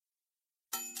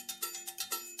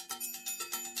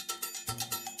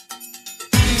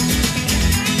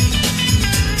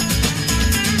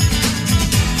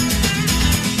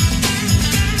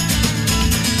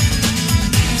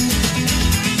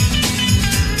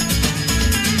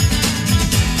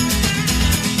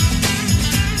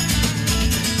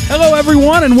Hello,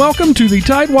 everyone, and welcome to the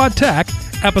Tightwad Tech,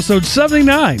 episode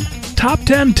 79, Top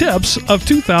 10 Tips of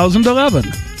 2011.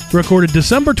 Recorded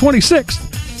December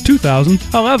 26th,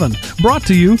 2011. Brought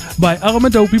to you by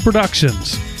Element Opie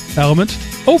Productions.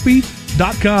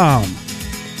 ElementOpie.com.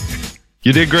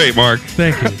 You did great, Mark.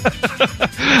 Thank you.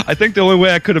 I think the only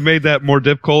way I could have made that more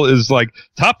difficult is like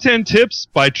top 10 tips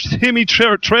by Timmy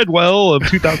Treadwell of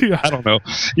 2000. I don't know.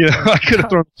 I could have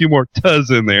thrown a few more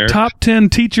t's in there. Top 10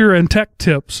 teacher and tech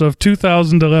tips of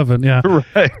 2011. Yeah.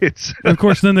 Right. Of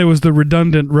course, then there was the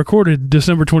redundant recorded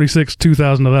December 26,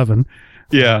 2011.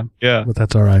 Yeah. But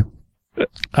that's all right.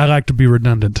 I like to be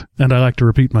redundant, and I like to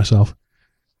repeat myself.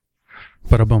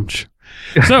 But a bunch.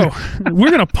 So, we're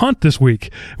going to punt this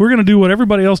week. We're going to do what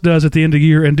everybody else does at the end of the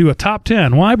year and do a top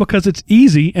 10. Why? Because it's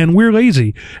easy and we're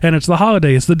lazy. And it's the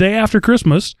holiday. It's the day after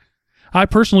Christmas. I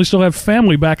personally still have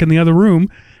family back in the other room.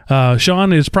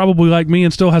 Sean is probably like me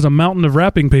and still has a mountain of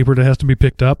wrapping paper that has to be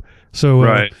picked up. So,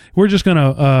 right. We're just going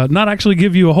to not actually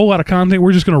give you a whole lot of content.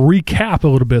 We're just going to recap a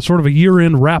little bit, sort of a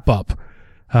year-end wrap-up.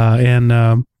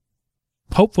 And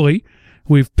hopefully,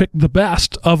 we've picked the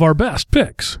best of our best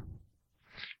picks.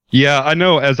 Yeah, I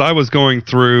know as I was going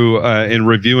through and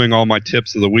reviewing all my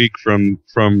tips of the week from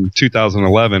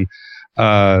 2011,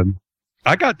 I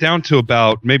got down to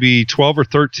about maybe 12 or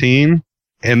 13,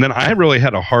 and then I really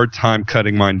had a hard time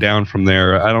cutting mine down from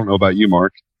there. I don't know about you,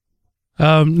 Mark.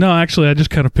 No, actually, I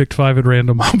just kind of picked 5 at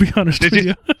random, I'll be honest with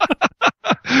you.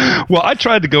 Well, I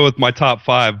tried to go with my top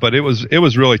 5, but it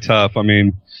was really tough. I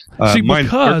mean,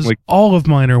 because all of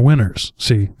mine are winners.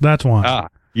 See, that's why.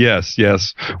 Yes.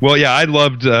 Well, yeah, I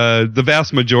loved the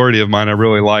vast majority of mine I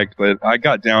really liked, but I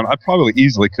got down. I probably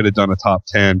easily could have done a top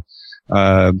 10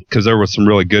 because there were some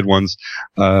really good ones.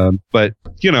 But,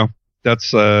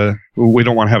 that's we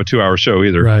don't want to have a 2-hour show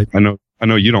either. Right. I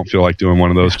know you don't feel like doing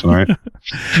one of those tonight.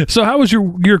 So how was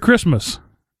your Christmas?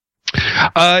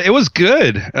 It was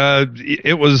good.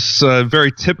 It was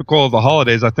very typical of the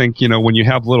holidays. I think, when you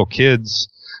have little kids,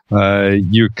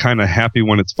 you're kind of happy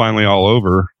when it's finally all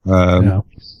over.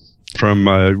 From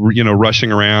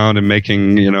rushing around and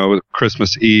making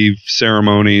Christmas Eve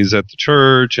ceremonies at the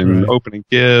church and opening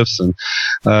gifts, and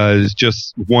it's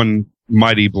just one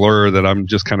mighty blur that I'm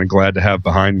just kind of glad to have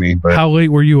behind me. But how late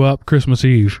were you up Christmas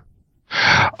Eve?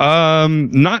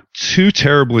 Not too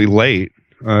terribly late.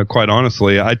 Quite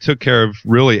honestly, I took care of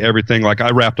really everything. Like I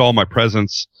wrapped all my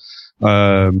presents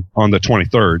on the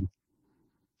 23rd.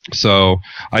 So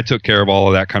I took care of all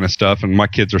of that kind of stuff, and my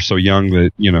kids are so young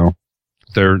that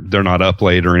they're not up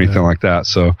late or anything like that.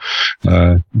 So,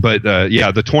 the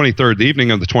 23rd, the evening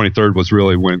of the 23rd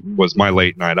was my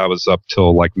late night. I was up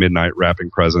till like midnight wrapping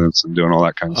presents and doing all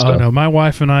that kind of stuff. No, my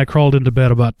wife and I crawled into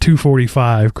bed about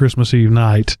 2:45 Christmas Eve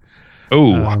night.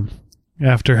 Oh,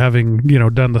 after having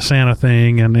done the Santa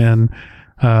thing, and then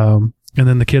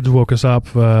the kids woke us up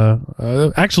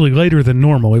actually later than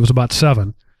normal. It was about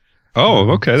 7. Oh,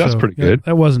 okay. That's pretty good.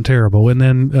 That wasn't terrible. And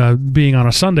then being on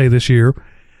a Sunday this year,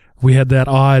 we had that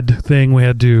odd thing. We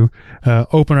had to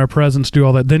open our presents, do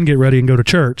all that, then get ready and go to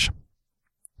church.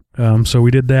 So we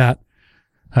did that.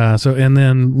 And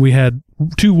then we had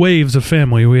 2 waves of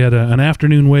family. We had an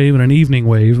afternoon wave and an evening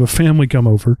wave of family come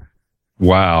over.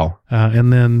 Wow.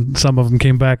 And then some of them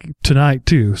came back tonight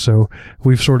too. So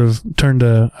we've sort of turned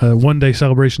a one-day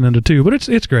celebration into 2. But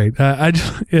it's great.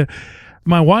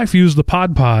 My wife used the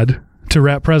Pod to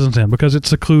wrap presents in because it's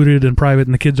secluded and private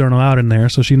and the kids aren't allowed in there,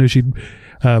 so she knew she'd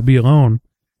be alone.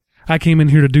 I came in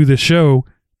here to do this show,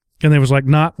 and there was like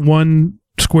not 1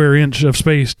 square inch of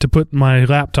space to put my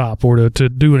laptop or to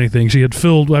do anything.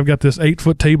 I've got this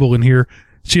 8-foot table in here.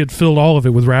 She had filled all of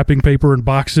it with wrapping paper and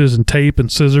boxes and tape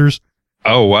and scissors.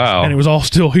 Oh, wow. And it was all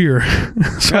still here.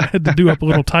 So I had to do up a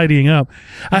little tidying up.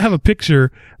 I have a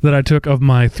picture that I took of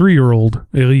my 3-year-old,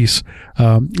 Elise,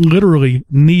 literally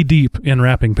knee-deep in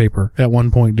wrapping paper at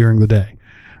one point during the day.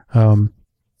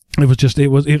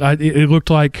 It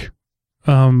looked like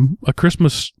a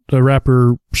Christmas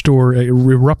wrapper store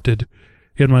erupted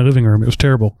in my living room. It was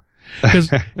terrible.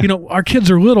 Because, our kids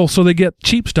are little, so they get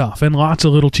cheap stuff and lots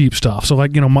of little cheap stuff. So,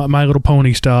 like, My Little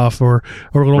Pony stuff or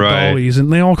little dollies,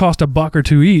 and they all cost $1 or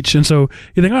 $2 each. And so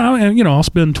you think, I'll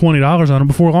spend $20 on them.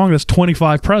 Before long, that's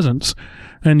 25 presents,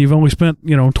 and you've only spent,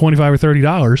 $25 or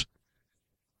 $30.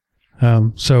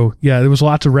 There was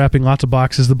lots of wrapping, lots of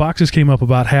boxes. The boxes came up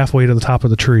about halfway to the top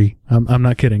of the tree. I'm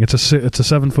not kidding. It's a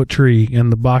 7-foot tree,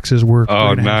 and the boxes were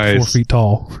 4 feet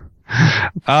tall.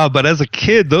 But as a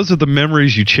kid, those are the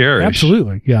memories you cherish.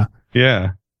 Absolutely, yeah.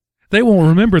 Yeah. They won't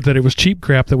remember that it was cheap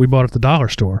crap that we bought at the dollar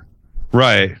store.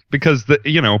 Right. Because,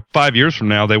 5 years from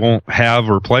now, they won't have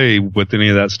or play with any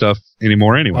of that stuff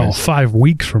anymore anyway. Oh, 5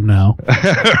 weeks from now.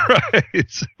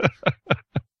 Right.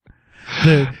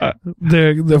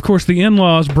 Of course, the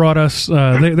in-laws brought us,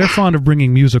 they're fond of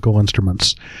bringing musical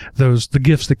instruments, the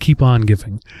gifts that keep on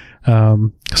giving.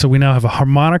 So we now have a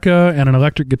harmonica and an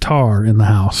electric guitar in the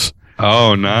house.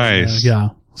 Oh, nice. Yeah.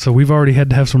 So we've already had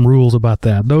to have some rules about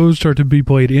that. Those are to be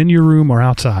played in your room or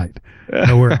outside.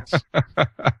 Nowhere else.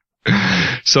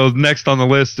 So next on the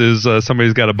list is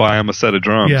somebody's got to buy him a set of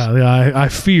drums. Yeah, I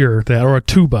fear that, or a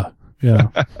tuba. Yeah.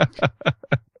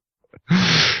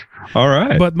 All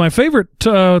right. But my favorite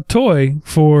toy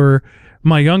for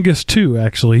my youngest two,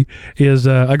 actually, is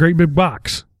a great big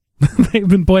box. They've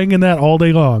been playing in that all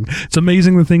day long. It's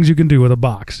amazing the things you can do with a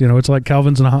box. It's like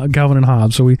Calvin and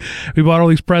Hobbes. So we bought all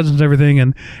these presents and everything,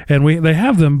 and they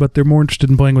have them, but they're more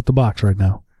interested in playing with the box right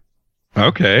now.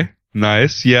 Okay.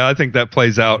 Nice. Yeah, I think that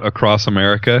plays out across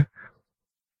America.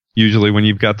 Usually when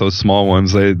you've got those small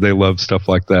ones, they love stuff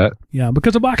like that. Yeah,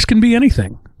 because a box can be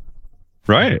anything.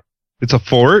 Right. It's a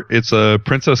fort. It's a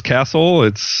princess castle.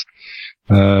 It's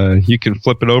you can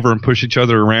flip it over and push each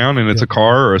other around, and it's a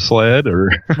car or a sled. Or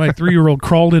My 3-year-old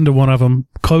crawled into one of them,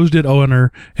 closed it on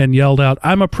her, and yelled out,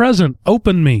 "I'm a present.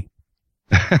 Open me."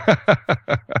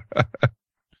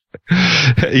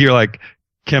 You're like,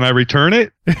 can I return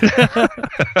it? I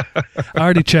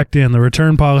already checked in. The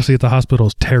return policy at the hospital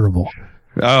is terrible.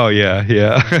 Oh, yeah.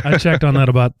 I checked on that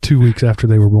about 2 weeks after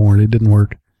they were born. It didn't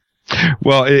work.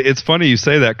 Well, it's funny you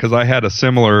say that because I had a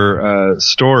similar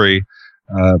story.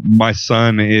 My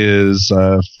son is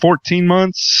 14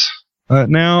 months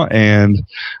now, and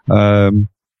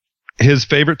his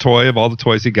favorite toy of all the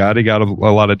toys he got a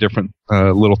lot of different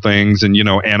little things, and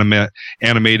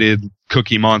animated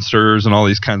Cookie Monsters and all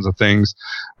these kinds of things.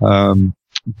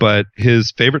 But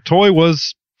his favorite toy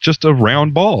was just a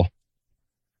round ball.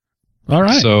 All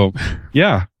right. So,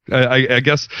 yeah, I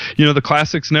guess the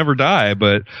classics never die,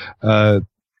 but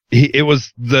he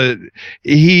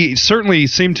certainly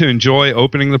seemed to enjoy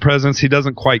opening the presents. He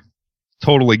doesn't quite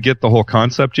totally get the whole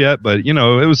concept yet, but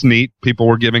it was neat. People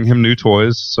were giving him new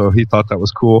toys, so he thought that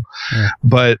was cool. Yeah.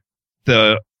 But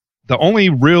the only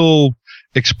real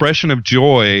expression of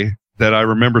joy that I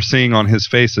remember seeing on his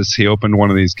face as he opened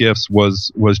one of these gifts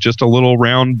was just a little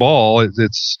round ball.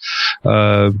 It's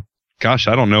gosh,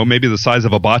 I don't know, maybe the size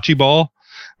of a bocce ball,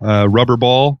 rubber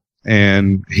ball,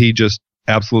 and he just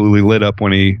absolutely lit up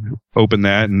when he opened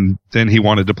that, and then he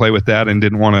wanted to play with that and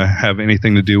didn't want to have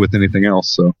anything to do with anything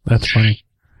else. So that's funny.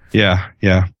 Yeah.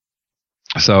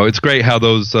 So it's great how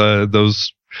those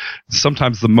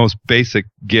sometimes the most basic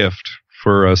gift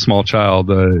for a small child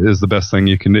is the best thing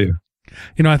you can do.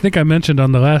 I think I mentioned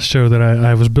on the last show that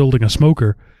I was building a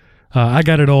smoker. I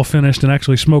got it all finished and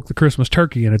actually smoked the Christmas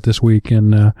turkey in it this week,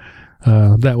 and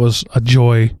that was a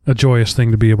joyous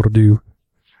thing to be able to do.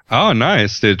 Oh,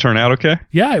 nice. Did it turn out okay?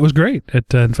 Yeah, it was great.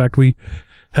 In fact, we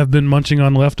have been munching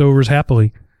on leftovers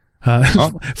happily.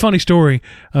 Funny story.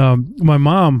 My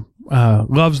mom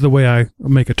loves the way I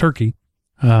make a turkey,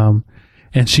 and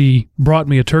she brought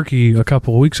me a turkey a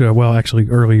couple of weeks ago, well, actually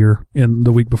earlier in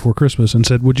the week before Christmas, and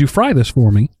said, "Would you fry this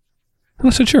for me?" And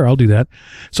I said, "Sure, I'll do that."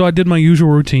 So I did my usual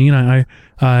routine. I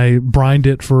brined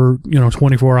it for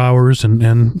 24 hours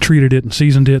and treated it and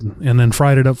seasoned it and then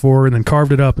fried it up for her and then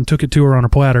carved it up and took it to her on a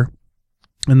platter.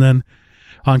 And then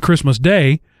on Christmas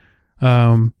Day,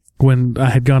 when I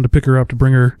had gone to pick her up to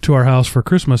bring her to our house for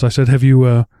Christmas, I said, "Have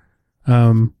you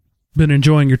been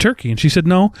enjoying your turkey?" And she said,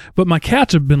 "No, but my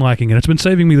cats have been liking it. It's been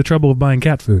saving me the trouble of buying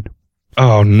cat food."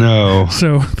 Oh, no.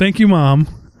 So thank you, Mom.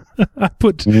 I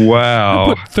put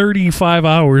 35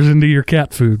 hours into your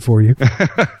cat food for you.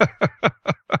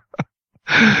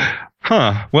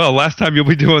 Huh. Well, last time you'll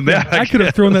be doing that. I could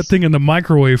have thrown that thing in the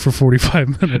microwave for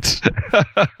 45 minutes.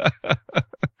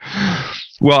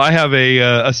 Well, I have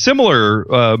a similar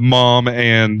mom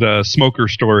and smoker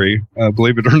story,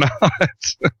 believe it or not.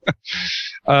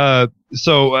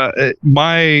 So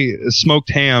my smoked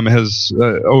ham has,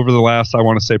 over the last, I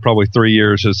want to say probably 3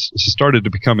 years, has started to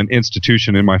become an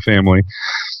institution in my family.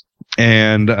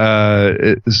 And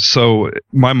so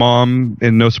my mom,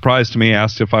 and no surprise to me,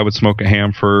 asked if I would smoke a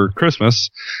ham for Christmas.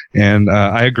 And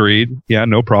I agreed. Yeah,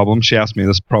 no problem. She asked me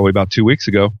this probably about 2 weeks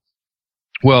ago.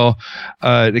 Well,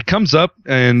 it comes up,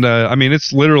 and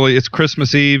it's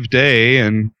Christmas Eve day,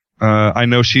 and I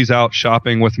know she's out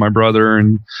shopping with my brother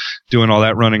and doing all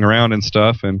that running around and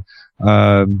stuff, and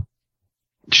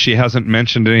she hasn't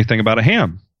mentioned anything about a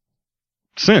ham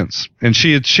since. And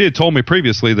she had told me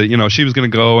previously that she was going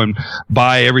to go and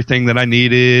buy everything that I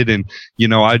needed, and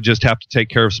I'd just have to take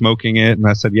care of smoking it. And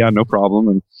I said, yeah, no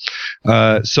problem.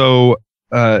 And so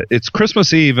it's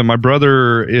Christmas Eve, and my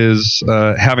brother is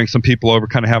having some people over,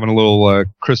 kind of having a little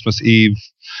Christmas Eve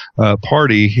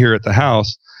party here at the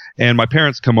house. And my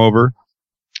parents come over,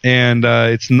 and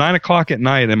it's 9:00 at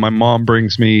night, and my mom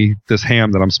brings me this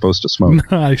ham that I'm supposed to smoke.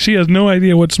 She has no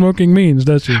idea what smoking means,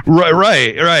 does she?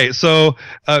 Right. So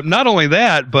not only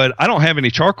that, but I don't have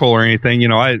any charcoal or anything.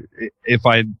 If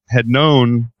I had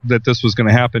known that this was going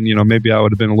to happen, maybe I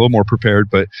would have been a little more prepared.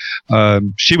 But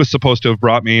she was supposed to have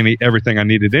brought me everything I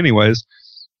needed anyways.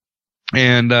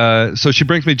 And so she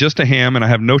brings me just a ham, and I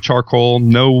have no charcoal,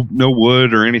 no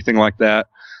wood or anything like that.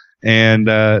 And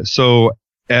so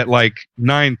at like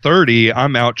 9:30,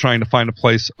 I'm out trying to find a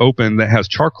place open that has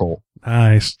charcoal.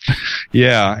 Nice.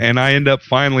 Yeah, and I end up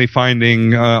finally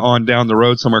finding on down the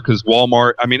road somewhere, because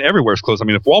Walmart, everywhere's closed.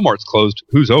 If Walmart's closed,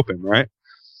 who's open, right?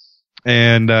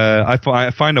 And I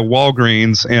find a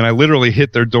Walgreens, and I literally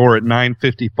hit their door at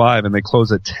 9:55, and they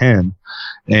close at 10,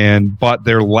 and bought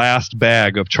their last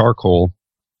bag of charcoal.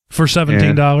 For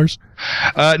 $17?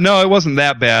 No, it wasn't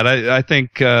that bad. I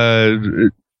think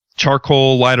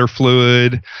charcoal, lighter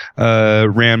fluid,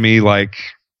 ran me like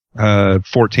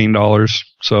 $14.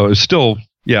 So it's still,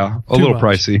 a little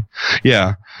pricey.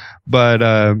 Yeah.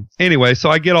 But anyway, so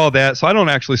I get all that. So I don't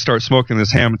actually start smoking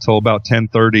this ham until about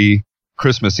 10:30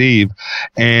 Christmas Eve.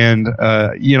 And,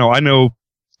 I know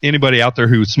anybody out there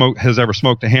who has ever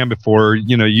smoked a ham before,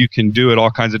 you can do it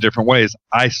all kinds of different ways.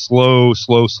 I slow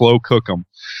cook them.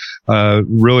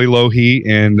 Really low heat,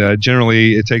 and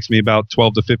generally it takes me about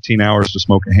 12 to 15 hours to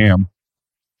smoke a ham,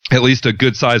 at least a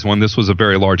good size one. This was a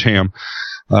very large ham.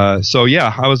 So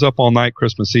I was up all night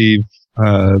Christmas Eve,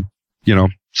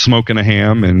 smoking a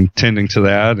ham and tending to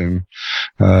that. And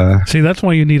see, that's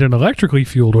why you need an electrically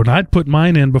fueled one. I'd put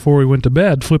mine in before we went to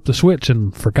bed, flipped the switch,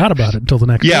 and forgot about it until the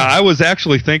next day. I was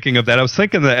actually thinking of that. I was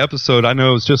thinking of the episode, I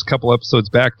know it was just a couple episodes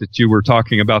back, that you were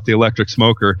talking about the electric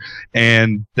smoker,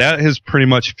 and that has pretty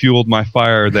much fueled my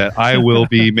fire that I will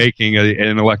be making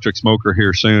an electric smoker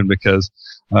here soon, because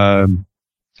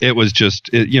it was just,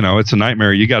 it's a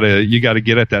nightmare. You gotta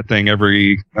get at that thing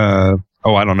every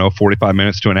 45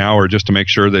 minutes to an hour, just to make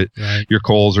sure that your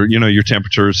coals are, your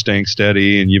temperature is staying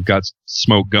steady and you've got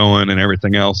smoke going and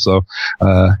everything else. So,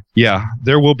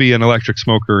 there will be an electric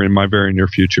smoker in my very near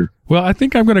future. Well, I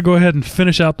think I'm going to go ahead and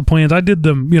finish out the plans. I did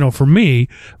them, for me,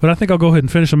 but I think I'll go ahead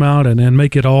and finish them out and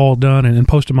make it all done and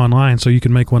post them online so you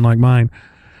can make one like mine.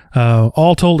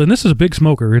 All told, and this is a big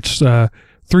smoker. It's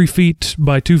 3 feet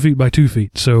by 2 feet by 2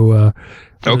 feet. So,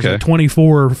 okay.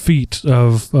 24 feet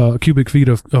of cubic feet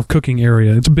of cooking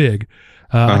area. It's big.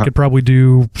 I could probably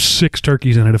do 6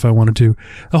 turkeys in it if I wanted to.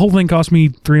 The whole thing cost me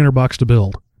 $300 to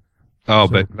build. Oh,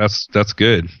 so, but that's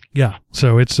good. Yeah.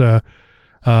 So it's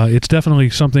definitely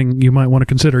something you might want to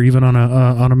consider, even on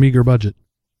a meager budget.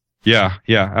 Yeah,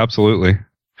 absolutely.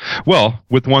 Well,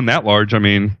 with one that large,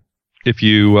 if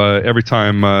you every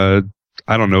time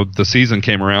the season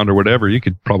came around or whatever, you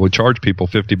could probably charge people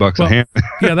 $50 a ham.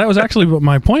 Yeah, that was actually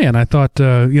my plan. I thought,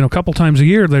 a couple times a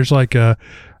year, there's like,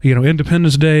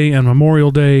 Independence Day and Memorial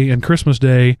Day and Christmas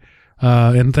Day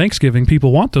and Thanksgiving.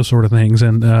 People want those sort of things.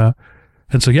 And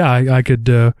so, I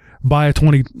could buy a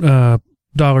 $20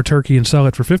 turkey and sell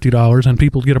it for $50, and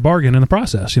people get a bargain in the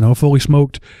process. Fully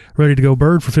smoked, ready to go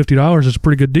bird for $50 is a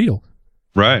pretty good deal.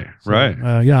 Right, so, right.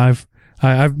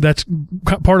 I've that's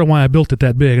part of why I built it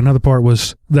that big. Another part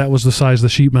was that was the size the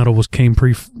sheet metal came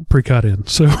pre-cut in.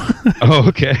 So. Oh,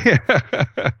 okay.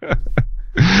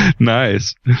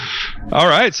 Nice. All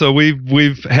right, so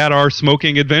we've had our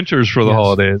smoking adventures for the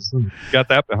holidays. Got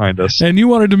that behind us. And you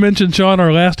wanted to mention, Sean,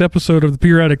 our last episode of the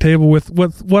Periodic Table with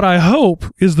what I hope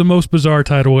is the most bizarre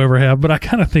title we'll ever have, but I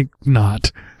kind of think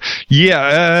not.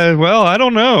 Yeah, well, I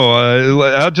don't know.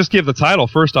 I'll just give the title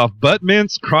first off: Butt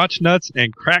Mints, Crotch Nuts,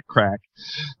 and Crack Crack.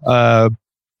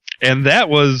 And that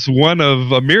was one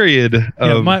of a myriad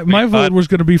of... Yeah, my vote was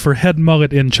going to be for Head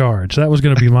Mullet in Charge. That was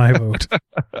going to be my vote.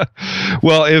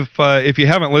 Well, if you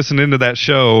haven't listened into that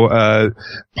show,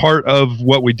 part of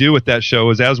what we do with that show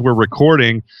is, as we're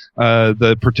recording,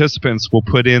 the participants will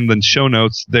put in the show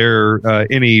notes their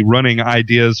any running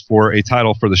ideas for a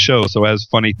title for the show. So as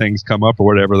funny things come up or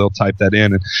whatever, they'll type that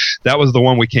in. And that was the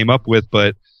one we came up with,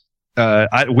 but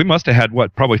we must have had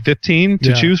probably 15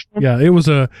 to choose from. Yeah, it was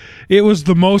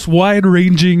the most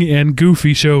wide-ranging and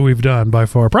goofy show we've done by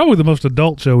far. Probably the most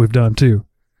adult show we've done too.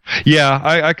 Yeah,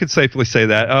 I could safely say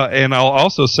that. And I'll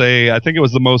also say I think it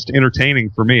was the most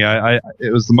entertaining for me.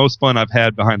 It was the most fun I've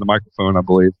had behind the microphone, I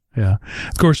believe. Yeah,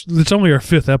 of course, it's only our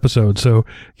 5th episode, so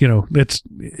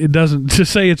it doesn't to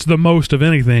say it's the most of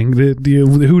anything.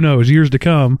 Who knows? Years to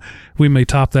come, we may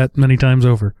top that many times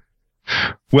over.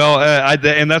 Well,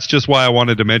 and that's just why I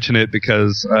wanted to mention it,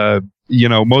 because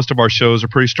most of our shows are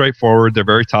pretty straightforward. They're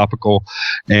very topical.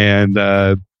 And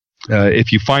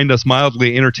if you find us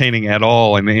mildly entertaining at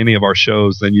all in any of our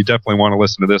shows, then you definitely want to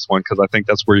listen to this one, because I think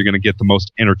that's where you're going to get the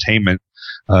most entertainment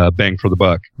bang for the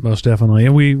buck. Most definitely.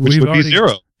 And we've already, be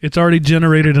zero. It's already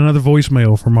generated another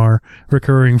voicemail from our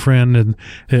recurring friend, and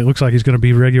it looks like he's going to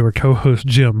be regular co-host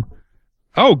Jim.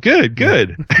 Oh, good.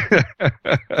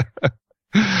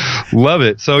 Love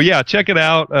it. So yeah, check it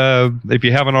out. If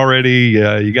you haven't already,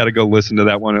 you got to go listen to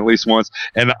that one at least once.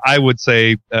 And I would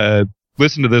say,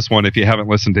 listen to this one if you haven't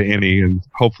listened to any, and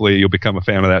hopefully you'll become a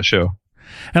fan of that show.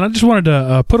 And I just wanted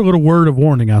to put a little word of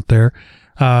warning out there.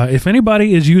 If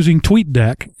anybody is using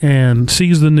TweetDeck and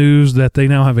sees the news that they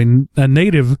now have a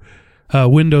native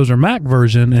Windows or Mac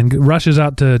version and rushes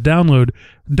out to download,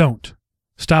 don't.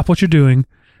 Stop what you're doing.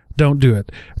 Don't do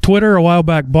it. Twitter a while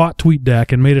back bought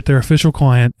TweetDeck and made it their official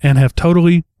client and have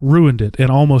totally ruined it in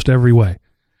almost every way.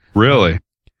 Really?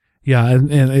 Yeah,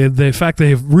 and the fact they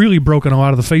have really broken a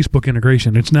lot of the Facebook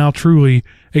integration. It's now truly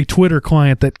a Twitter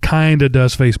client that kind of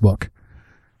does Facebook.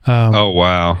 Oh,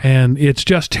 wow. And it's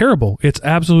just terrible. It's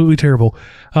absolutely terrible.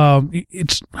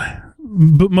 It's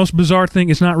most bizarre thing,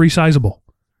 it's not resizable.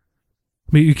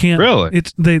 I mean, you can't. Really?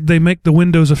 It's they make the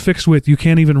windows a fixed width. You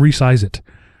can't even resize it.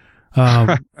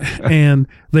 And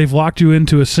they've locked you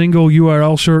into a single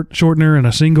URL shortener and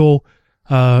a single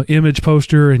image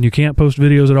poster, and you can't post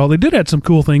videos at all. They did add some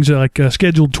cool things like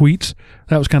scheduled tweets.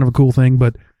 That was kind of a cool thing,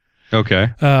 but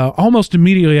okay. Almost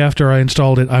immediately after I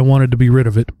installed it, I wanted to be rid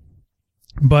of it.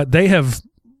 But they have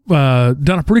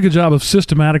done a pretty good job of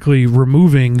systematically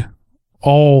removing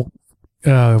all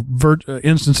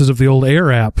instances of the old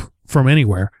Air app from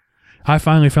anywhere. I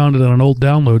finally found it on an old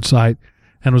download site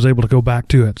and was able to go back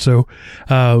to it. So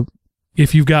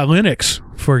if you've got Linux,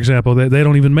 for example, they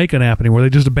don't even make an app anymore. They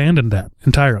just abandoned that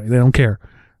entirely. They don't care.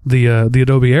 The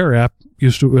Adobe Air app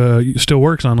still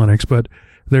works on Linux, but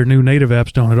their new native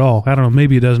apps don't at all. I don't know.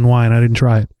 Maybe it does in Wine. I didn't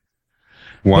try it.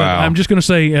 Wow. But I'm just going to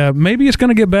say maybe it's going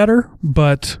to get better,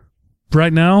 but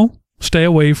right now, stay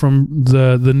away from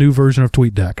the new version of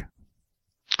TweetDeck.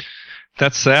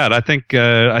 That's sad. I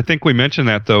think we mentioned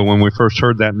that, though, when we first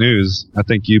heard that news. I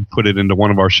think you put it into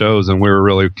one of our shows, and we were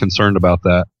really concerned about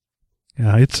that.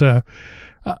 Yeah,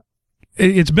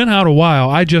 it's been out a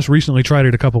while. I just recently tried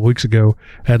it a couple of weeks ago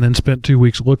and then spent 2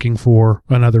 weeks looking for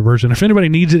another version. If anybody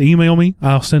needs it, email me.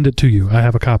 I'll send it to you. I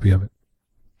have a copy of it.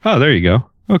 Oh, there you go.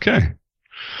 Okay.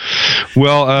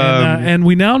 Well, and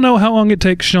we now know how long it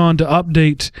takes Sean to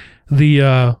update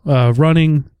the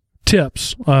running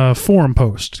tips forum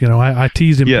post. I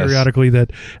tease him periodically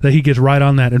that he gets right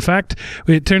on that. In fact,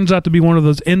 it turns out to be one of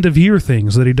those end of year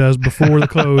things that he does before the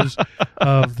close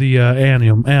of the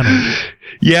annum.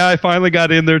 Yeah, I finally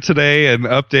got in there today and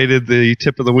updated the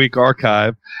tip of the week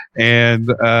archive. And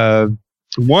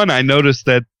I noticed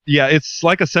that it's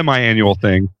like a semi-annual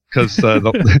thing, because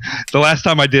the last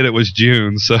time I did it was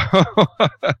June. So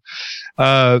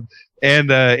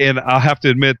And I'll have to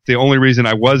admit, the only reason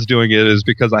I was doing it is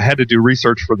because I had to do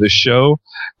research for this show,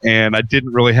 and I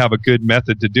didn't really have a good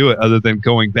method to do it other than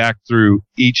going back through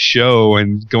each show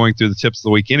and going through the tips of the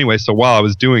week anyway. So while I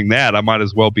was doing that, I might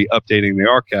as well be updating the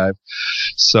archive.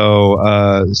 So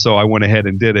I went ahead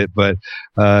and did it. But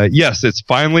yes, it's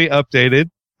finally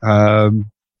updated.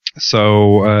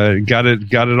 So got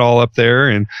it all up there,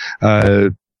 and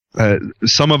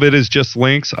some of it is just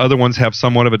links. Other ones have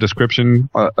somewhat of a description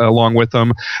along with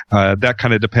them. That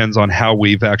kind of depends on how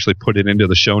we've actually put it into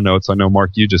the show notes. I know,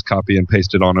 Mark, you just copy and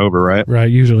paste it on over, right? Right,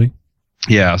 usually.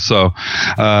 Yeah, so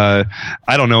I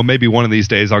don't know. Maybe one of these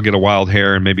days I'll get a wild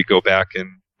hair and maybe go back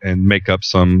and make up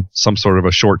some sort of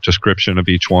a short description of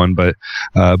each one, but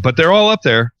they're all up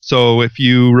there. So if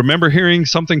you remember hearing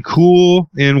something cool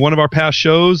in one of our past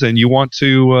shows and you want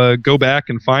to go back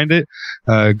and find it,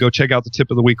 go check out the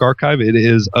Tip of the Week archive. It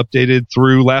is updated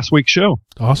through last week's show.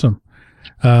 Awesome.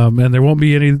 And there won't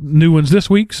be any new ones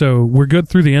this week, so we're good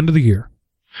through the end of the year.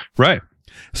 Right.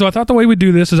 So I thought the way we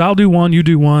do this is I'll do one, you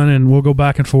do one, and we'll go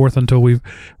back and forth until we've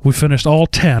finished all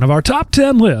 10 of our top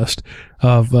 10 list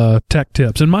of tech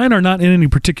tips. And mine are not in any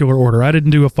particular order. I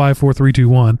didn't do a 5, 4, 3, 2,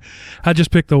 1. I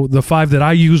just picked the 5 that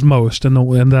I use most and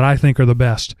that I think are the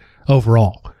best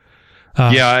overall.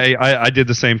 I did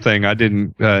the same thing. I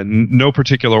didn't no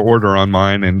particular order on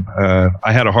mine, and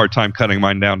I had a hard time cutting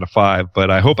mine down to 5. But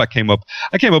I hope I came up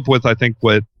with, I think,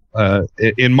 what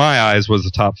in my eyes was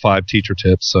the top 5 teacher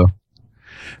tips.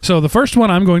 So the first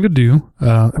one I'm going to do,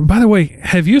 by the way,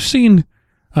 have you seen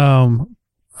Twitter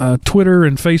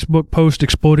and Facebook posts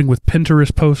exploding with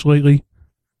Pinterest posts lately?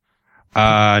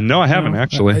 No, I haven't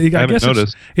actually. I haven't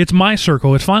noticed. It's my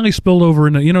circle. It's finally spilled over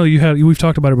into, we've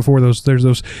talked about it before. There's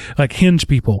those like Hinge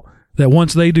people that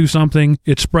once they do something,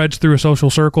 it spreads through a social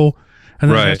circle, and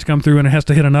then it has to come through and it has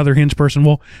to hit another Hinge person.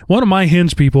 Well, one of my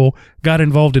Hinge people got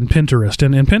involved in Pinterest,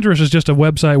 and Pinterest is just a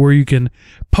website where you can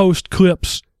post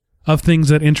clips of things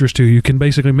that interest you. You can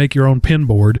basically make your own pin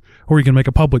board, or you can make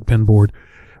a public pin board.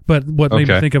 But what made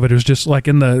me think of it is just like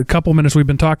in the couple minutes we've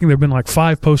been talking, there have been like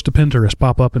 5 posts to Pinterest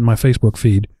pop up in my Facebook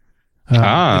feed.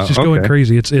 It's just going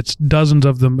crazy. It's dozens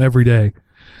of them every day.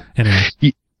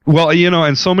 Anyway. Well,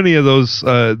 and so many of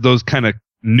those kind of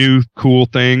new cool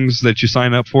things that you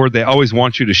sign up for, they always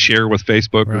want you to share with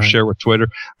Facebook or share with Twitter.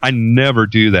 I never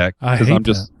do that because I'm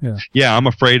just I'm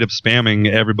afraid of spamming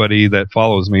everybody that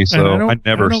follows me, so I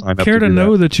never sign up. I don't care to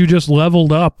know that you just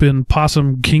leveled up in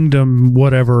Possum Kingdom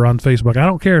whatever on Facebook. I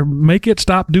don't care. Make it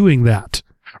stop doing that.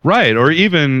 Right, or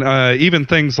even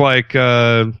things like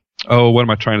what am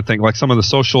I trying to think? Like some of the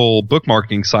social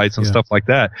bookmarking sites and stuff like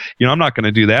that. I'm not going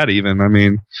to do that even. I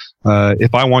mean,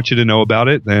 if I want you to know about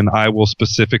it, then I will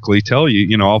specifically tell you.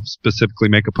 I'll specifically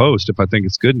make a post if I think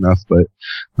it's good enough.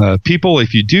 But people,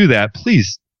 if you do that,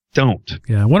 please don't.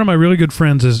 Yeah, one of my really good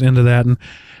friends is into that,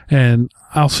 and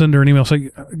I'll send her an email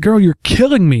saying, "Girl, you're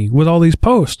killing me with all these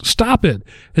posts. Stop it."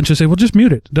 And she'll say, "Well, just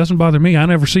mute it. It doesn't bother me. I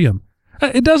never see them."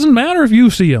 It doesn't matter if you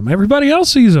see them. Everybody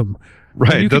else sees them.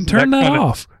 Right. And you can turn that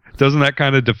off. Doesn't that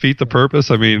kind of defeat the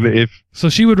purpose? I mean, so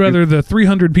she would rather the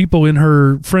 300 people in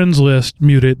her friends list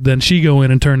mute it than she go in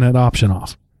and turn that option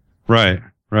off. Right.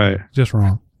 Just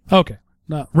wrong. Okay.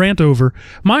 Rant over.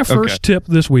 My first tip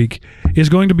this week is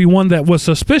going to be one that was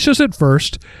suspicious at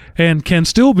first and can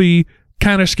still be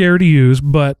kind of scary to use,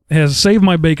 but has saved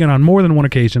my bacon on more than one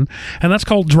occasion, and that's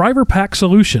called Driver Pack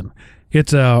Solution.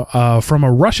 It's from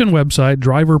a Russian website,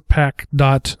 drp.su.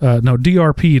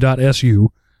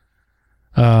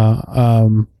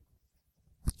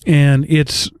 And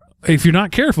it's, if you're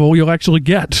not careful, you'll actually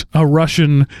get a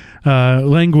Russian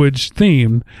language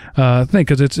theme thing,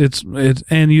 because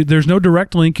there's no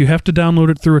direct link. You have to download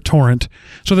it through a torrent.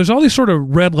 So there's all these sort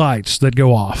of red lights that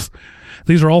go off.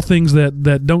 These are all things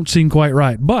that don't seem quite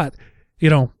right. But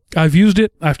I've used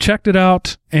it, I've checked it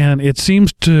out, and it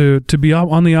seems to be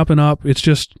on the up and up. It's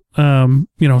just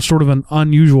sort of an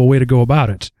unusual way to go about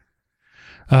it.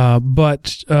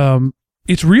 But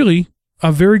it's really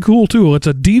a very cool tool. It's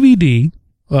a DVD,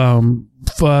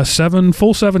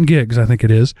 7 gigs, I think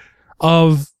it is,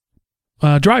 of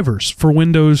drivers for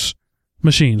Windows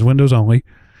machines, Windows only,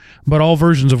 but all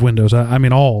versions of Windows. I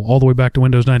mean, all the way back to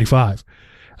Windows 95.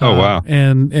 Oh, wow.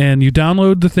 And you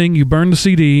download the thing, you burn the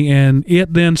CD, and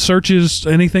it then searches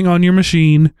anything on your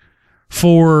machine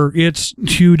for its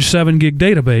huge 7 gig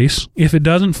database. If it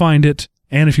doesn't find it,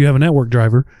 and if you have a network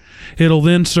driver, it'll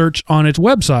then search on its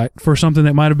website for something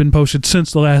that might have been posted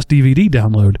since the last DVD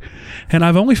download. And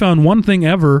I've only found one thing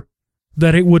ever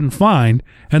that it wouldn't find,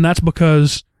 and that's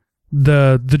because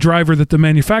the driver that the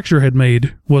manufacturer had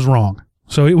made was wrong.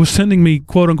 So it was sending me,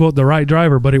 quote-unquote, the right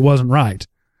driver, but it wasn't right.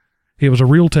 It was a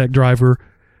Realtek driver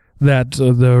that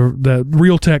the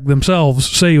Realtek themselves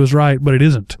say was right, but it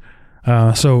isn't.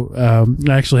 So I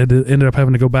actually ended up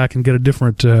having to go back and get a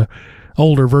different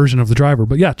older version of the driver.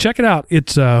 But yeah, check it out.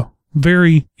 It's a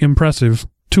very impressive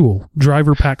tool,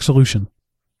 Driver Pack Solution.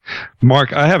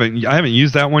 Mark, I haven't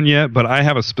used that one yet, but I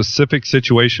have a specific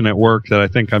situation at work that I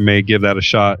think I may give that a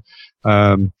shot.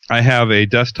 I have a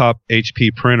desktop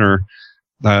HP printer,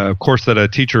 of course, that a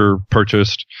teacher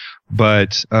purchased,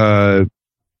 but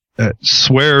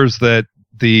swears that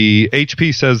the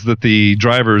HP says that the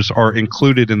drivers are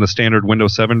included in the standard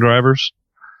Windows 7 drivers.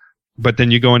 But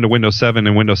then you go into Windows 7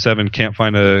 and Windows 7 can't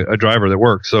find a driver that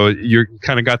works. So you're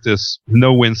kind of got this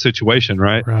no-win situation,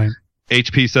 right? Right.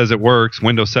 HP says it works,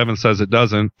 Windows 7 says it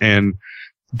doesn't, and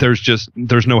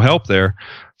there's no help there.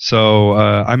 So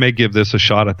I may give this a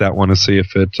shot at that one to see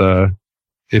if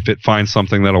it finds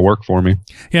something that'll work for me.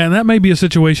 Yeah, and that may be a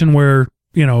situation where,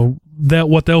 that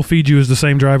what they'll feed you is the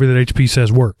same driver that HP says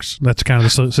works. That's kind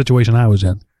of the situation I was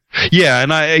in. Yeah,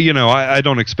 and I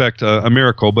don't expect a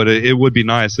miracle, but it would be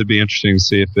nice. It'd be interesting to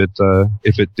see if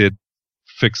it did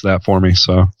fix that for me.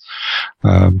 So,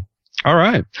 all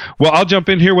right. Well, I'll jump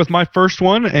in here with my first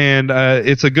one, and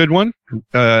it's a good one.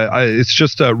 It's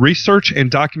just Research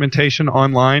and Documentation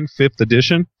Online, 5th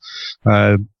edition.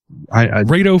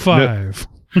 RAID 05.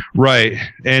 Right.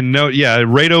 And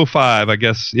RAID 05, I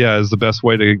guess, is the best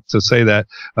way to say that.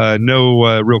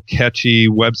 No real catchy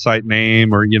website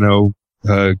name or,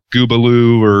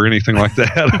 Goobaloo or anything like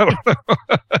that. I don't know.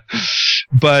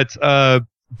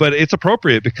 But it's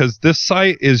appropriate because this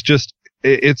site is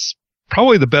it's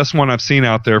probably the best one I've seen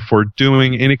out there for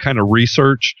doing any kind of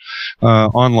research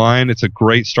online. It's a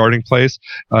great starting place.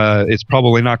 It's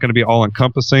probably not going to be all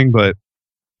encompassing, but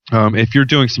If you're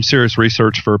doing some serious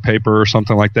research for a paper or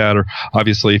something like that, or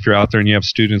obviously if you're out there and you have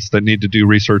students that need to do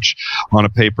research on a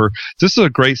paper, this is a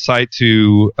great site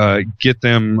to get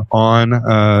them on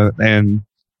and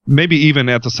maybe even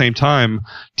at the same time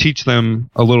teach them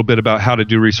a little bit about how to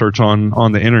do research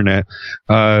on the internet.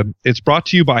 It's brought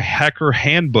to you by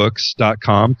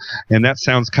hackerhandbooks.com, and that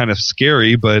sounds kind of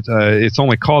scary, but it's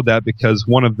only called that because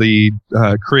one of the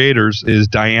creators is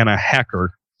Diana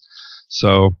Hacker.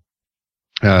 So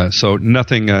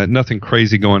nothing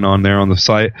crazy going on there on the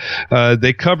site.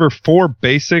 They cover 4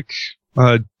 basic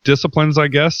disciplines, I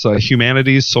guess: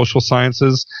 humanities, social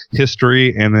sciences,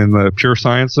 history, and then the pure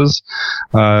sciences.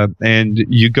 And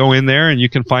you go in there and you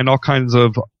can find all kinds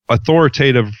of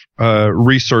authoritative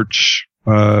research,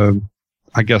 I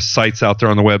guess, sites out there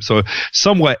on the web. So it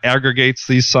somewhat aggregates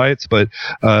these sites, but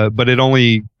it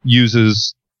only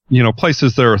uses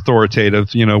places that are authoritative,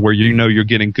 where you're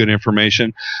getting good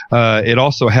information. It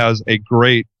also has a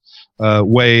great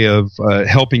way of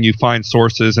helping you find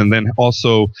sources, and then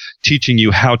also teaching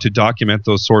you how to document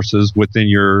those sources within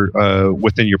your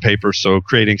paper. So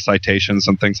creating citations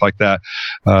and things like that.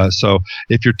 So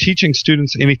if you're teaching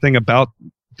students anything about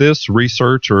this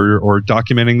research or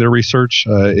documenting their research,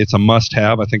 it's a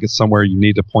must-have. I think it's somewhere you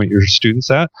need to point your students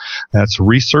at. That's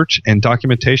Research and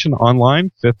Documentation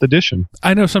Online, 5th edition.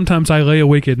 I know sometimes I lay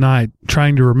awake at night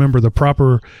trying to remember the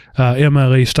proper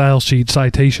MLA style sheet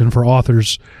citation for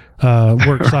authors'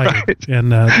 work cited, right.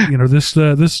 And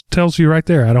this tells you right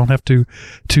there. I don't have to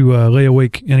lay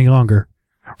awake any longer.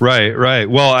 Right.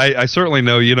 Well, I certainly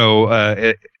know.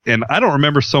 And I don't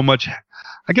remember so much.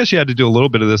 I guess you had to do a little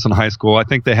bit of this in high school. I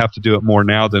think they have to do it more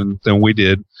now than we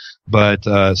did. But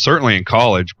certainly in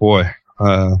college, boy,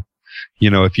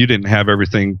 if you didn't have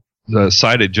everything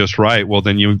cited just right, well,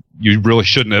 then you really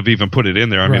shouldn't have even put it in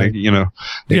there. I right. mean,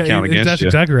 they count against that's you.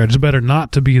 That's exactly right. It's better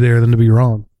not to be there than to be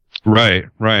wrong. Right.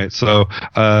 So,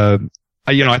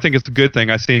 I think it's a good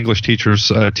thing. I see English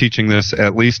teachers teaching this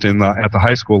at least at the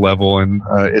high school level, and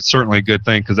it's certainly a good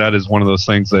thing because that is one of those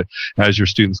things that as your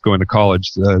students go into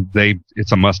college,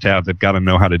 it's a must-have. They've got to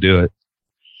know how to do it.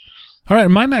 All right,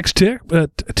 my next tip is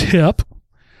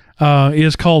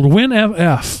called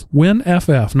WinFF.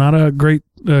 WinFF, not a great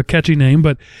catchy name,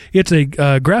 but it's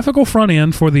a graphical front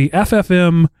end for the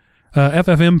FFmpeg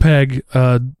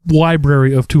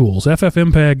library of tools.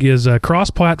 FFmpeg is a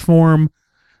cross-platform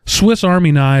Swiss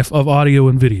Army knife of audio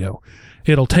and video.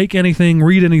 It'll take anything,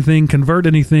 read anything, convert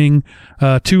anything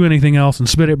to anything else, and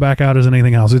spit it back out as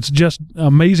anything else. It's just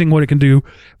amazing what it can do,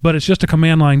 but it's just a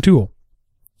command line tool.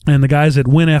 And the guys at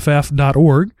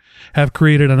winff.org have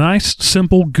created a nice,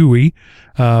 simple GUI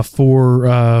for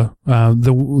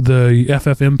the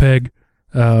FFmpeg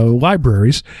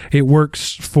libraries. It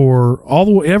works for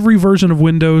every version of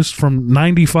Windows from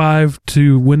 95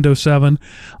 to Windows 7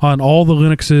 on all the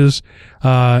Linuxes,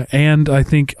 and I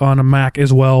think on a Mac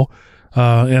as well,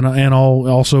 and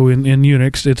also in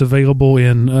Unix. It's available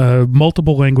in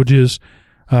multiple languages,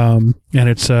 and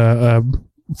it's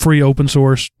free open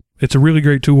source. It's a really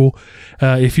great tool.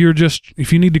 If you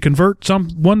need to convert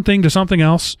one thing to something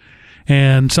else,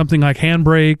 and something like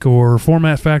Handbrake or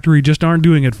Format Factory just aren't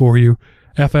doing it for you,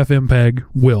 FFmpeg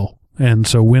will. And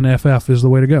so WinFF is the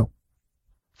way to go.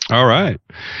 All right.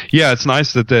 Yeah, it's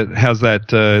nice that has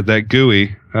that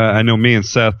GUI. I know me and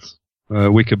Seth,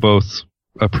 we could both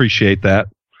appreciate that.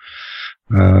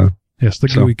 Yes, the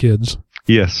GUI kids.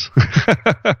 Yes.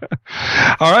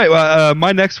 All right. Well,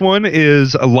 my next one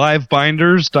is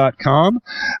livebinders.com.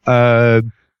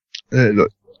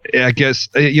 I guess,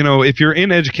 if you're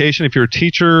in education, if you're a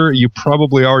teacher, you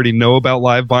probably already know about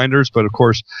LiveBinders, but of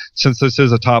course, since this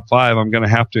is a top 5, I'm going to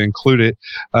have to include it.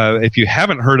 If you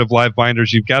haven't heard of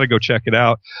LiveBinders, you've got to go check it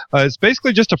out. It's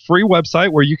basically just a free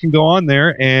website where you can go on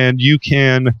there and you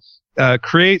can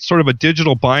create sort of a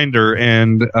digital binder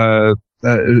and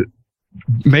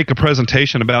make a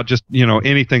presentation about just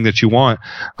anything that you want.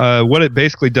 What it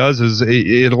basically does is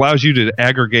it allows you to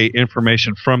aggregate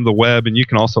information from the web, and you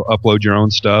can also upload your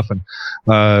own stuff. And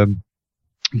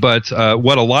but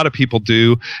what a lot of people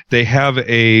do, they have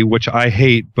which I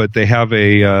hate, but they have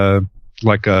a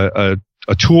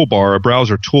toolbar, a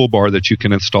browser toolbar that you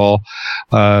can install,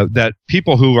 that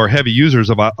people who are heavy users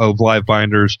of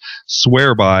LiveBinders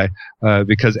swear by,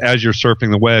 because as you're surfing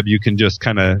the web, you can just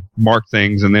kind of mark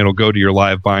things and it'll go to your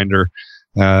LiveBinder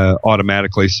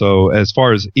automatically. So as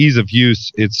far as ease of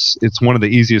use, it's one of the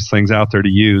easiest things out there to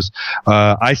use.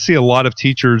 I see a lot of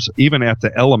teachers, even at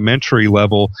the elementary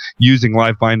level, using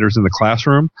LiveBinders in the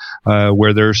classroom,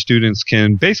 where their students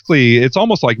can basically, it's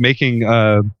almost like making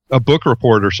a book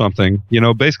report or something,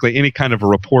 basically any kind of a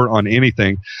report on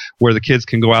anything where the kids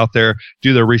can go out there,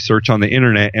 do their research on the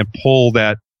internet and pull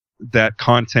that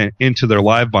content into their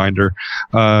LiveBinder.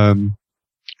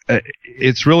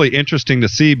 It's really interesting to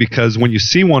see, because when you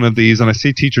see one of these, and I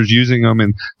see teachers using them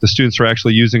and the students are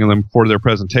actually using them for their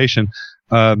presentation,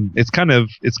 it's kind of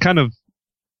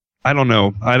I don't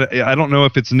know. I don't know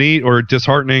if it's neat or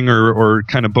disheartening or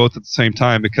kind of both at the same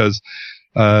time, because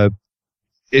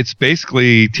it's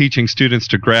basically teaching students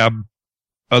to grab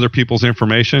other people's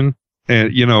information.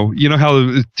 And you know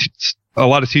how a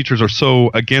lot of teachers are so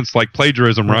against like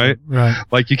plagiarism, right? Right.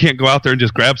 Like you can't go out there and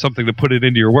just grab something to put it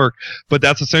into your work, but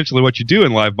that's essentially what you do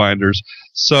in LiveBinders.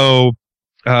 So,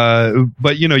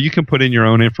 but you can put in your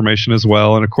own information as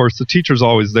well. And of course the teacher's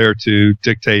always there to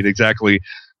dictate exactly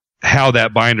how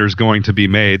that binder is going to be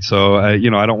made. So, I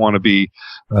don't want to be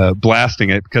blasting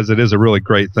it, because it is a really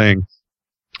great thing.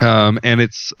 And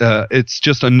it's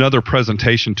just another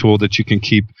presentation tool that you can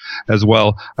keep as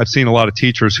well. I've seen a lot of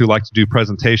teachers who like to do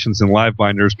presentations in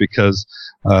LiveBinders because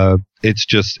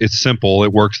it's simple.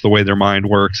 It works the way their mind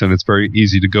works, and it's very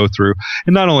easy to go through.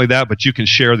 And not only that, but you can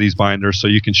share these binders, so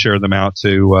you can share them out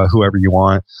to whoever you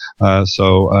want.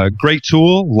 So great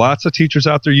tool. Lots of teachers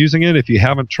out there using it. If you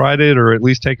haven't tried it or at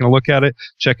least taken a look at it,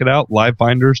 check it out,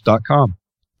 livebinders.com.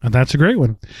 And that's a great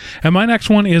one. And my next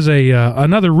one is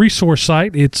another resource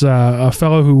site. It's a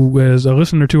fellow who is a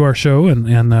listener to our show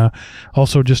and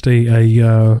also just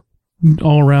a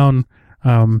all-around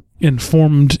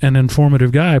informed and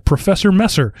informative guy,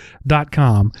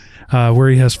 ProfessorMesser.com, where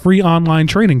he has free online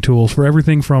training tools for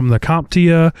everything from the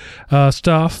CompTIA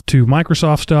stuff to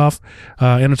Microsoft stuff,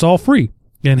 and it's all free.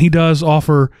 And he does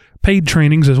offer paid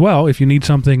trainings as well if you need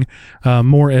something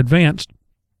more advanced.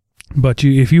 But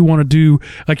if you want to do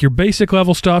like your basic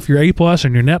level stuff, your A+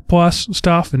 and your Net Plus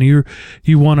stuff, and you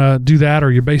want to do that,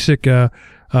 or your basic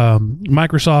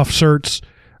Microsoft certs,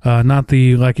 not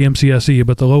the like MCSE,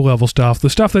 but the low level stuff, the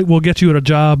stuff that will get you at a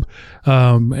job, at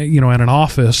an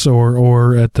office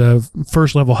or at the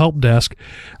first level help desk,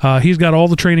 he's got all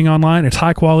the training online. It's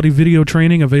high quality video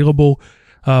training available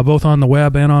both on the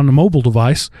web and on the mobile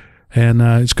device. And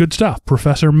it's good stuff.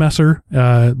 Professor Messer,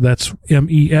 that's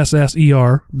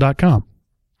MESSER.com.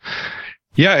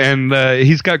 Yeah, and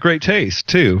he's got great taste,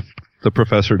 too, the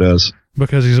professor does.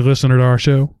 Because he's a listener to our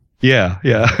show? Yeah.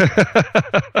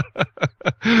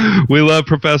 We love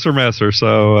Professor Messer,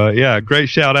 so great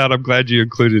shout out. I'm glad you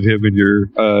included him in your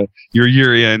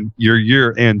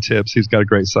year-end tips. He's got a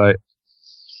great site.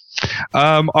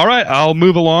 All right, I'll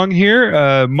move along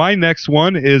here. My next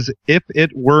one is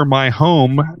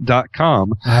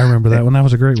ifitweremyhome.com. I remember that one. That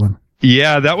was a great one.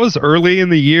 Yeah, that was early in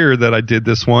the year that I did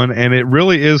this one, and it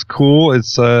really is cool.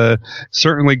 It's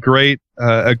certainly great,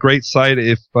 a great site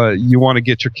if you want to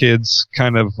get your kids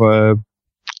kind of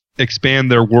expand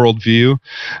their worldview.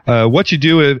 What you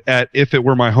do at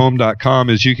ifitweremyhome.com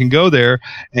is you can go there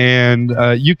and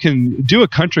you can do a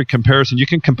country comparison. You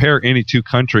can compare any two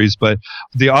countries, but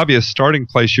the obvious starting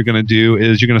place you're going to do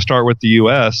is you're going to start with the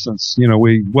U.S. since,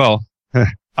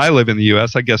 I live in the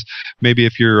U.S. I guess maybe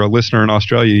if you're a listener in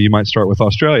Australia, you might start with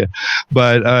Australia.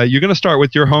 But you're going to start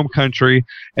with your home country,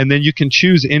 and then you can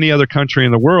choose any other country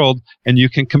in the world, and you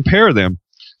can compare them.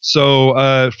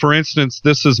 So, for instance,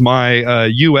 this is my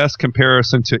U.S.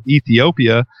 comparison to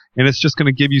Ethiopia, and it's just going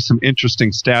to give you some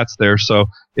interesting stats there. So,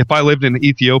 if I lived in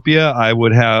Ethiopia, I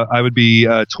would be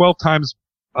 12 times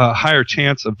higher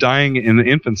chance of dying in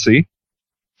infancy.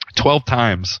 12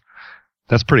 times.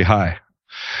 That's pretty high.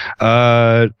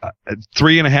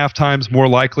 3.5 times more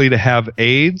likely to have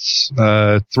AIDS.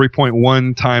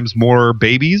 3.1 times more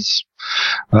babies.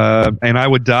 And I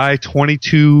would die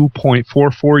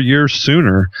 22.44 years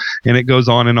sooner, and it goes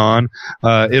on and on.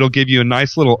 It'll give you a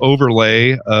nice little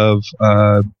overlay of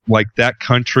like that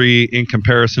country in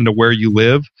comparison to where you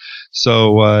live.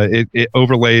 So it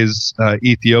overlays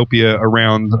Ethiopia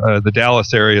around the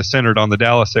Dallas area, centered on the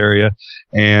Dallas area,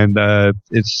 and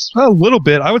it's a little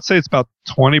bit. I would say it's about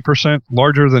 20%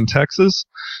 larger than Texas.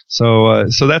 So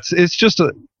it's just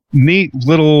a neat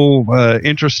little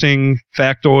interesting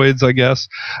factoids, I guess,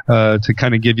 to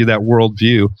kind of give you that world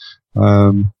view.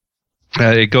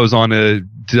 It goes on to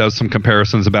does some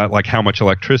comparisons about like how much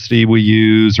electricity we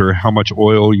use or how much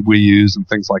oil we use and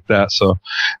things like that. So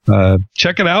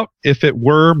check it out,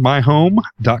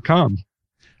 ifitweremyhome.com.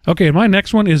 Okay, my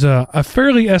next one is a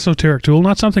fairly esoteric tool,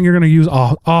 not something you're going to use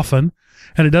often,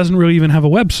 and it doesn't really even have a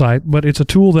website, but it's a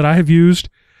tool that I have used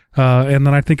and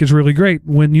that I think is really great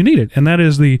when you need it, and that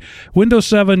is the Windows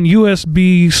 7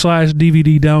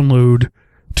 USB/DVD download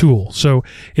tool. So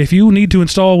if you need to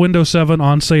install Windows 7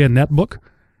 on, say, a netbook,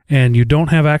 and you don't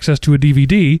have access to a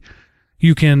DVD,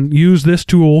 you can use this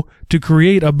tool to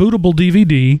create a bootable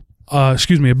a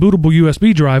bootable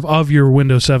USB drive of your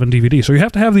Windows 7 DVD. So you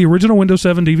have to have the original Windows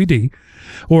 7 DVD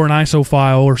or an ISO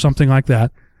file or something like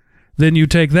that. Then you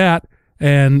take that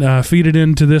and feed it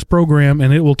into this program,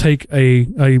 and it will take a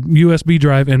USB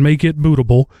drive and make it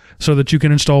bootable so that you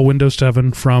can install Windows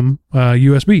 7 from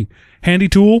USB. Handy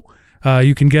tool.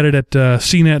 You can get it at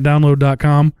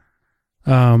cnetdownload.com.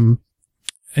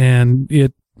 And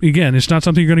it's not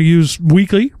something you're going to use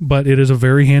weekly, but it is a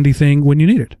very handy thing when you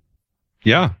need it.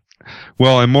 Yeah.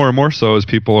 Well, and more so as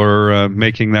people are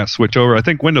making that switch over. I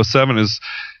think Windows 7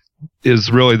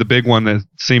 is really the big one that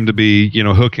seemed to be,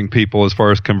 hooking people as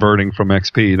far as converting from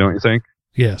XP, don't you think?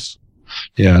 Yes.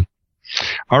 Yeah.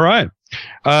 All right.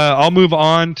 I'll move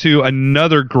on to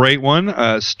another great one,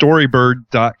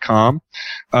 Storybird.com.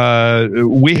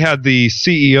 We had the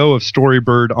CEO of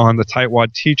Storybird on the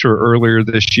Tightwad Teacher earlier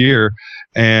this year,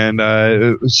 and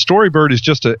Storybird is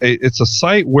just it's a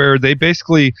site where they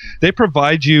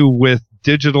provide you with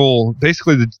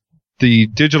the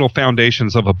digital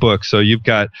foundations of a book. So you've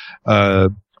got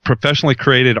professionally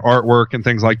created artwork and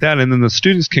things like that, and then the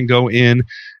students can go in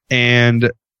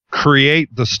and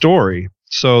create the story.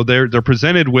 So they're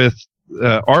presented with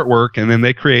artwork, and then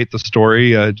they create the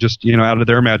story just out of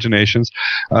their imaginations.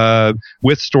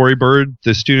 With Storybird,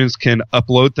 the students can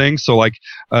upload things. So like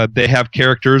they have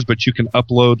characters, but you can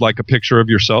upload like a picture of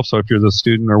yourself. So if you're the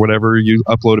student or whatever, you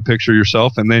upload a picture of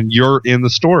yourself, and then you're in the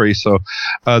story. So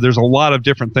there's a lot of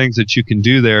different things that you can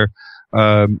do there.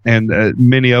 And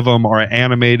many of them are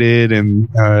animated and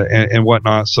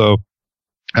whatnot. So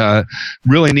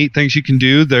really neat things you can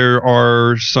do. There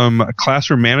are some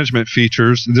classroom management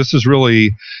features. This is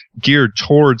really geared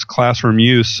towards classroom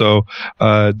use. So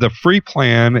the free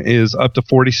plan is up to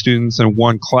 40 students in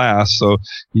one class. So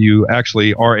you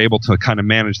actually are able to kind of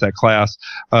manage that class.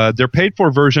 Their paid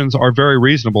for versions are very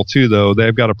reasonable too, though.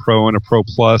 They've got a Pro and a Pro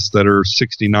Plus that are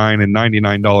 $69 and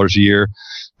 $99 a year.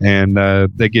 And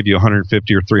they give you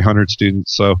 150 or 300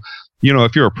 students. So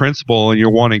if you're a principal and you're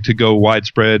wanting to go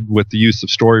widespread with the use of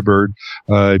Storybird,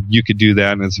 you could do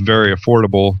that, and it's very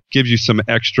affordable. Gives you some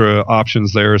extra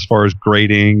options there as far as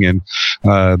grading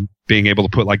and being able to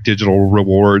put like digital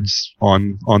rewards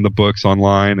on the books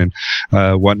online and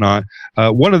whatnot.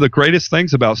 One of the greatest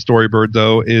things about Storybird,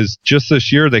 though, is just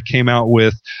this year they came out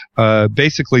with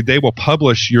basically they will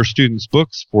publish your students'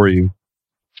 books for you.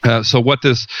 So what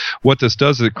this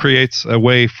does is it creates a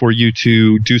way for you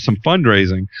to do some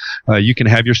fundraising. You can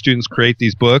have your students create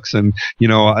these books, and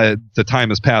the time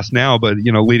has passed now, but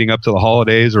leading up to the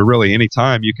holidays or really any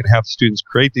time, you can have students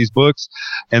create these books,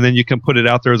 and then you can put it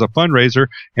out there as a fundraiser,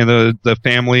 and the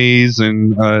families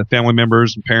and family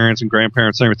members and parents and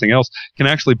grandparents and everything else can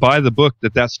actually buy the book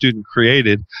that student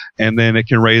created, and then it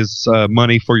can raise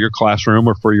money for your classroom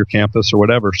or for your campus or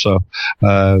whatever. So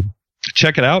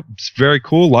check it out. It's very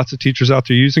cool. Lots of teachers out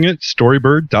there using it.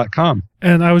 Storybird.com.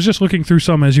 And I was just looking through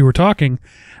some as you were talking,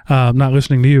 not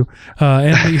listening to you.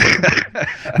 And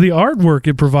the artwork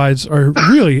it provides are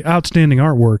really outstanding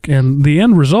artwork. And the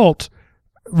end result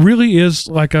really is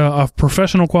like a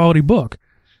professional quality book.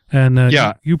 And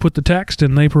you put the text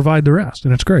and they provide the rest.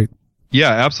 And it's great. Yeah,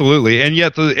 absolutely. And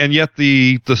yet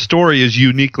the story is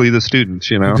uniquely the students,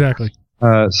 Exactly.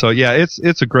 So yeah,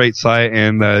 it's a great site,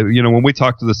 and when we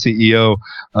talked to the CEO,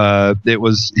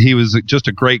 he was just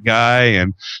a great guy,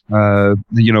 and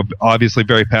obviously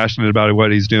very passionate about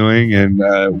what he's doing,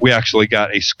 and we actually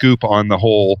got a scoop on the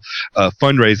whole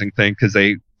fundraising thing because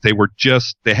they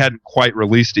hadn't quite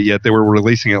released it yet. They were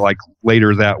releasing it like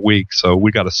later that week, so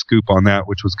we got a scoop on that,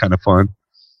 which was kind of fun.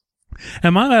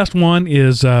 And my last one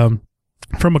is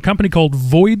from a company called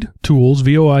Void Tools,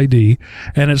 VOID,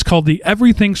 and it's called the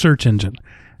Everything Search Engine.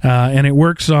 And it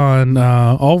works on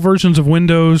all versions of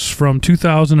Windows from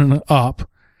 2000 and up.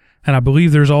 And I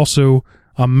believe there's also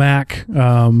a Mac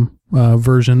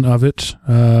version of it.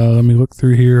 Let me look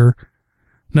through here.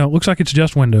 No, it looks like it's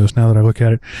just Windows now that I look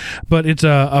at it. But it's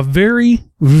a very,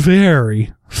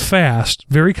 very fast,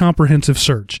 very comprehensive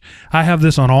search. I have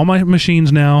this on all my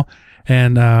machines now.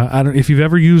 And if you've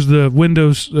ever used the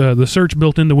Windows, the search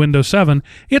built into Windows 7,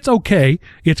 it's okay.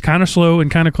 It's kind of slow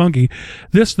and kind of clunky.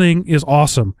 This thing is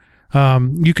awesome.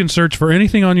 You can search for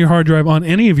anything on your hard drive, on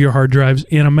any of your hard drives,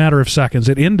 in a matter of seconds.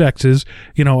 It indexes,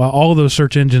 all of those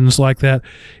search engines like that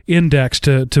index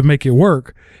to make it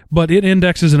work. But it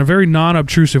indexes in a very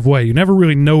non-obtrusive way. You never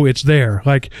really know it's there.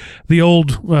 Like the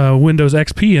old Windows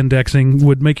XP indexing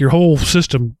would make your whole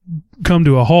system come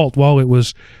to a halt while it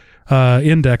was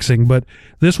indexing, but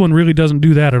this one really doesn't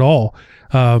do that at all.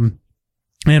 And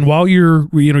while you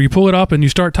pull it up and you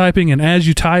start typing, and as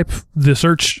you type, the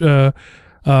search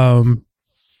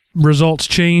results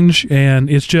change, and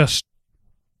it's just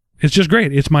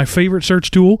great. It's my favorite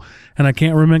search tool, and I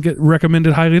can't recommend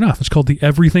it highly enough. It's called the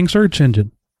Everything Search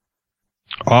Engine.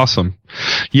 Awesome.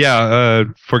 Yeah,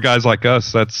 for guys like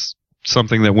us, that's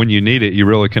something that when you need it, you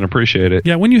really can appreciate it.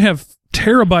 Yeah, when you have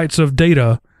terabytes of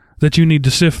data that you need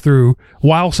to sift through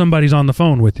while somebody's on the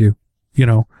phone with you,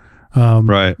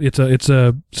 right. It's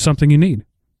something you need.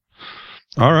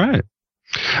 All right.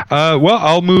 Well,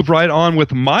 I'll move right on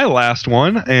with my last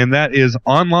one, and that is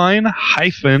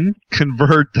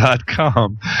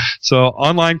online-convert.com. So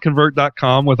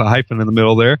online-convert.com with a hyphen in the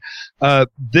middle there.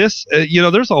 There's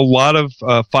a lot of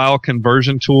file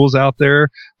conversion tools out there,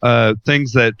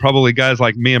 things that probably guys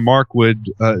like me and Mark would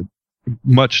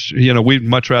we'd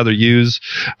much rather use.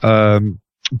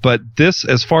 But this,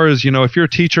 as far as, if you're a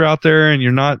teacher out there and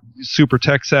you're not super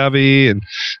tech savvy and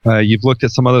you've looked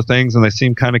at some other things and they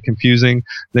seem kind of confusing,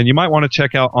 then you might want to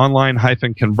check out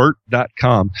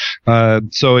online-convert.com.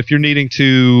 So if you're needing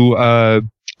to,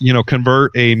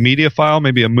 convert a media file,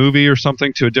 maybe a movie or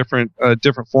something, to a different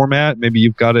format, maybe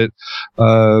you've got it,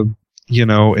 in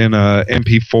a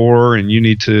MP4 and you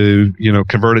need to,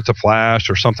 convert it to Flash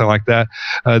or something like that.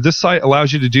 This site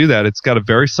allows you to do that. It's got a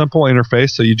very simple interface.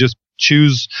 So you just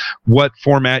choose what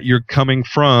format you're coming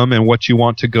from and what you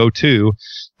want to go to.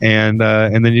 And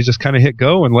then you just kind of hit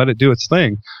go and let it do its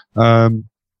thing.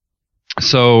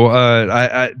 So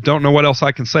I don't know what else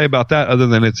I can say about that other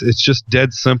than it's just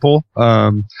dead simple.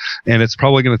 And it's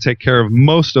probably going to take care of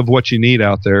most of what you need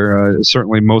out there.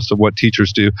 Certainly most of what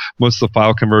teachers do. Most of the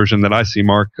file conversion that I see,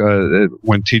 Mark,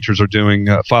 when teachers are doing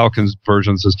file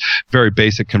conversions is very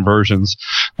basic conversions.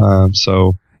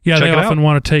 Yeah, they often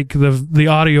want to take the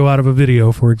audio out of a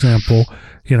video, for example,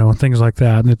 things like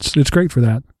that. And it's great for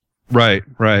that. Right.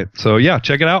 So yeah,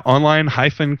 check it out.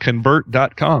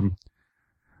 online-convert.com.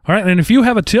 All right, and if you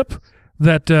have a tip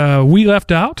that we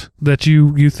left out, that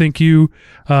you think you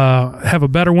have a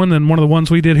better one than one of the ones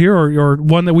we did here, or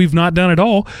one that we've not done at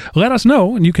all, let us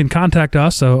know, and you can contact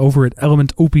us over at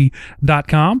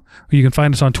elementop.com. You can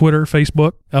find us on Twitter,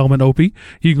 Facebook, ElementOP.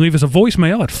 You can leave us a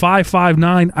voicemail at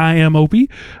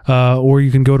 559-IM-OP, or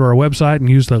you can go to our website and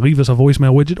use the Leave Us a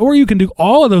Voicemail widget, or you can do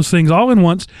all of those things all in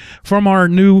once from our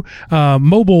new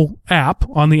mobile app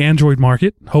on the Android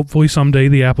market. Hopefully someday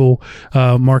the Apple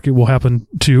market will happen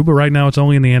too, but right now it's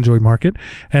only in the Android market,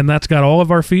 and that's got all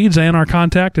of our feeds and our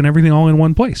contact and everything all in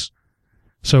one place.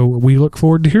 So we look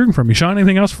forward to hearing from you. Sean,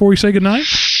 anything else before we say goodnight?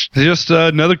 Just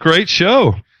another great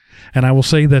show. And I will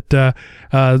say that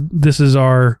this is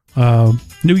our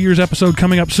New Year's episode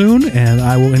coming up soon, and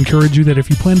I will encourage you that if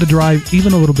you plan to drive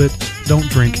even a little bit, don't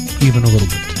drink even a little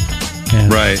bit.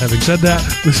 And having said that,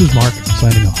 this is Mark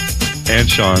signing off. And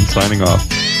Sean signing off.